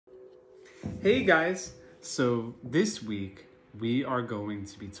Hey guys! So this week we are going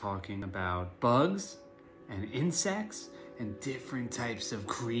to be talking about bugs and insects and different types of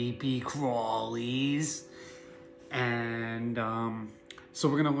creepy crawlies. And so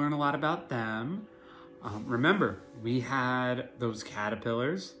we're going to learn a lot about them. Remember, we had those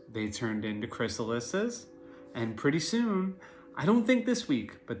caterpillars. They turned into chrysalises. And pretty soon, I don't think this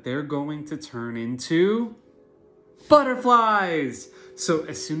week, but they're going to turn into butterflies. So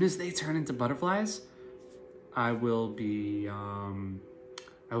as soon as they turn into butterflies, I will be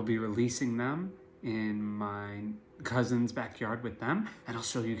releasing them in my cousin's backyard with them, and I'll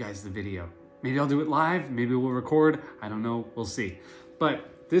show you guys the video. Maybe I'll do it live, maybe we'll record, I don't know, we'll see.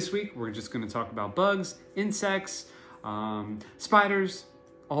 But this week, we're just gonna talk about bugs, insects, spiders,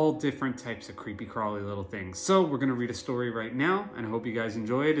 all different types of creepy crawly little things. So we're gonna read a story right now, and I hope you guys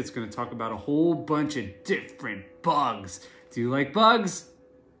enjoy it. It's gonna talk about a whole bunch of different bugs. Do you like bugs?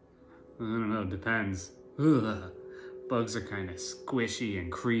 I don't know, depends. Ugh. Bugs are kind of squishy and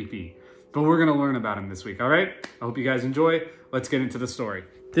creepy, but we're gonna learn about them this week, all right? I hope you guys enjoy. Let's get into the story.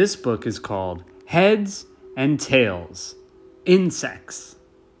 This book is called Heads and Tails, Insects.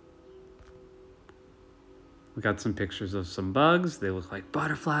 We got some pictures of some bugs. They look like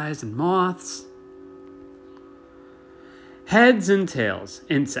butterflies and moths. Heads and tails,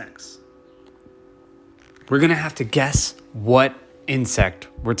 insects. We're gonna have to guess what insect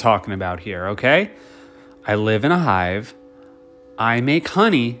we're talking about here, okay? I live in a hive. I make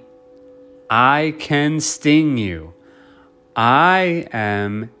honey. I can sting you. I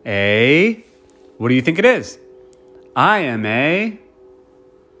am a... What do you think it is? I am a...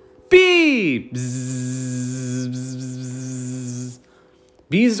 bee! Bzz, bzz, bzz.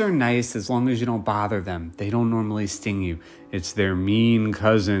 Bees are nice as long as you don't bother them. They don't normally sting you. It's their mean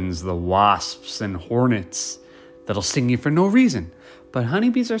cousins, the wasps and hornets, that'll sting you for no reason. But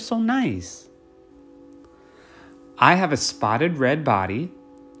honeybees are so nice. I have a spotted red body.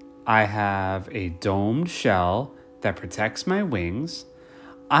 I have a domed shell that protects my wings.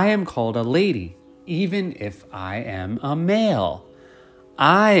 I am called a lady, even if I am a male.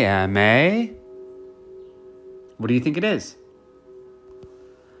 I am a... What do you think it is?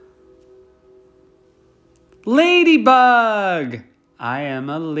 Ladybug! I am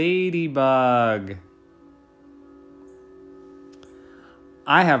a ladybug.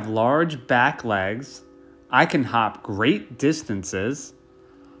 I have large back legs. I can hop great distances.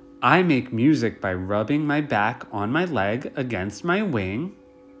 I make music by rubbing my back on my leg against my wing.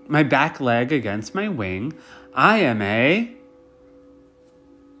 My back leg against my wing. I am a...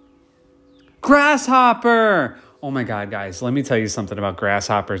 grasshopper! Oh my God, guys, let me tell you something about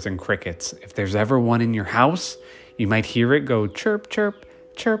grasshoppers and crickets. If there's ever one in your house, you might hear it go chirp, chirp,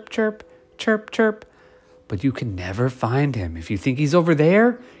 chirp, chirp, chirp, chirp. But you can never find him. If you think he's over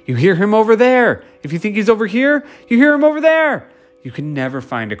there, you hear him over there. If you think he's over here, you hear him over there. You can never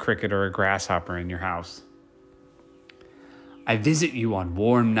find a cricket or a grasshopper in your house. I visit you on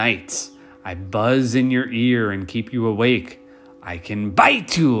warm nights. I buzz in your ear and keep you awake. I can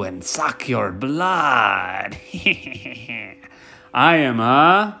bite you and suck your blood. I am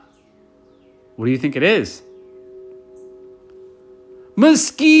a... What do you think it is?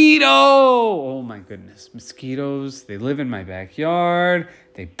 Mosquito! Oh my goodness. Mosquitoes, they live in my backyard.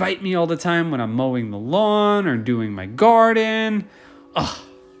 They bite me all the time when I'm mowing the lawn or doing my garden. Ugh.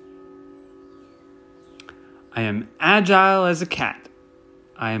 I am agile as a cat.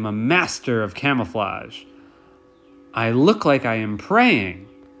 I am a master of camouflage. I look like I am praying.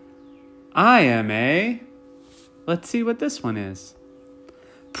 I am a... Let's see what this one is.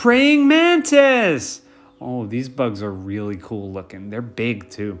 Praying mantis! Oh, these bugs are really cool looking. They're big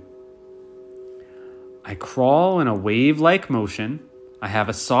too. I crawl in a wave-like motion. I have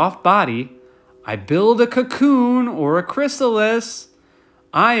a soft body. I build a cocoon or a chrysalis.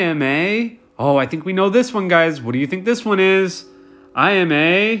 I am a... Oh, I think we know this one, guys. What do you think this one is? I am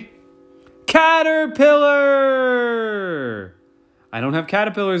a... caterpillar! I don't have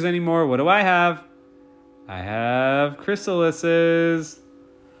caterpillars anymore. What do I have? I have chrysalises.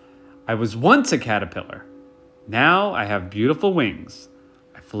 I was once a caterpillar. Now I have beautiful wings.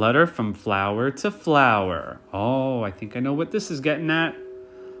 I flutter from flower to flower. Oh, I think I know what this is getting at.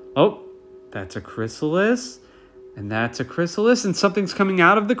 Oh, that's a chrysalis. And that's a chrysalis. And something's coming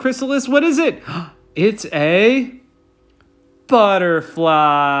out of the chrysalis. What is it? It's a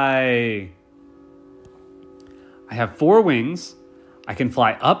butterfly. I have 4 wings. I can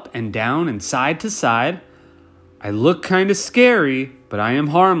fly up and down and side to side. I look kind of scary, but I am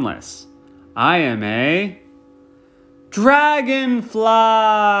harmless. I am a dragonfly.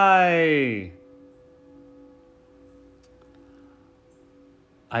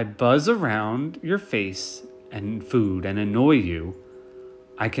 I buzz around your face and food and annoy you.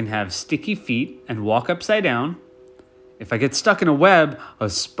 I can have sticky feet and walk upside down. If I get stuck in a web, a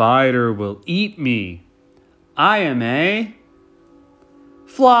spider will eat me. I am a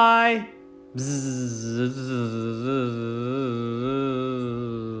fly.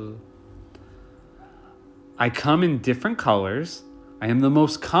 I come in different colors. I am the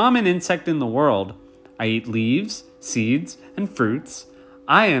most common insect in the world. I eat leaves, seeds, and fruits.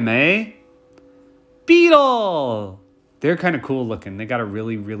 I am a beetle. They're kind of cool looking. They got a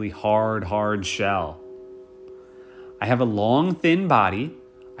really, really hard shell. I have a long, thin body.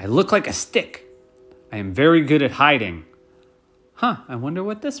 I look like a stick. I am very good at hiding. I wonder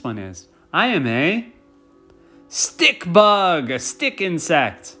what this one is. I am a stick bug, a stick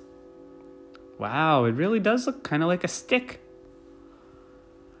insect. Wow, it really does look kind of like a stick.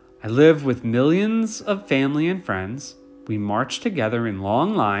 I live with millions of family and friends. We march together in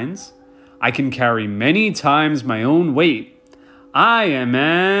long lines. I can carry many times my own weight. I am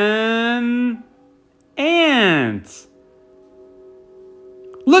an ant.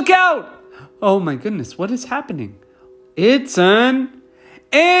 Look out! Oh my goodness, what is happening? It's an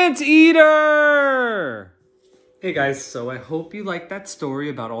anteater! Hey guys, so I hope you liked that story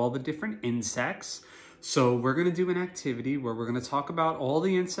about all the different insects. So we're going to do an activity where we're going to talk about all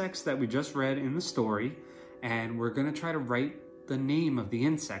the insects that we just read in the story, and we're going to try to write the name of the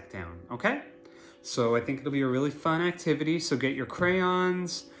insect down, okay? So I think it'll be a really fun activity, so get your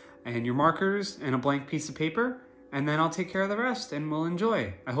crayons and your markers and a blank piece of paper, and then I'll take care of the rest and we'll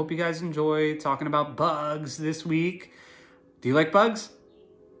enjoy. I hope you guys enjoy talking about bugs this week. Do you like bugs?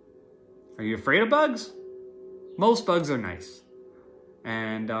 Are you afraid of bugs? Most bugs are nice.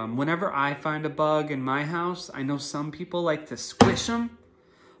 And whenever I find a bug in my house, I know some people like to squish them,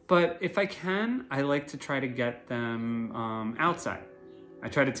 but if I can, I like to try to get them outside. I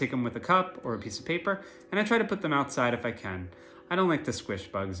try to take them with a cup or a piece of paper, and I try to put them outside if I can. I don't like to squish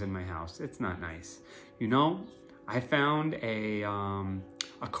bugs in my house. It's not nice. You know, I found a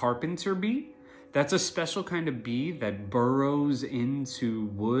carpenter bee. That's a special kind of bee that burrows into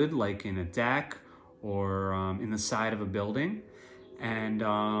wood, like in a deck or in the side of a building. And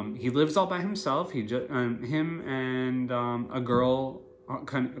he lives all by himself. Him and a girl, a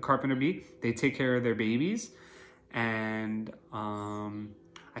carpenter bee, they take care of their babies. And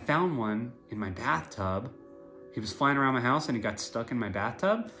I found one in my bathtub. He was flying around my house and he got stuck in my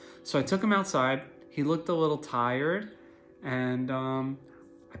bathtub. So I took him outside. He looked a little tired, and I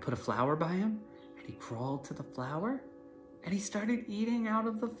put a flower by him, and he crawled to the flower, and he started eating out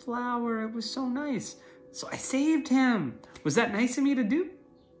of the flower. It was so nice. So I saved him. Was that nice of me to do?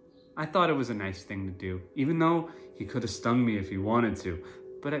 I thought it was a nice thing to do, even though he could have stung me if he wanted to,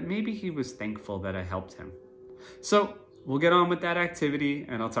 but maybe he was thankful that I helped him. So we'll get on with that activity,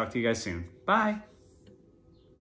 and I'll talk to you guys soon. Bye.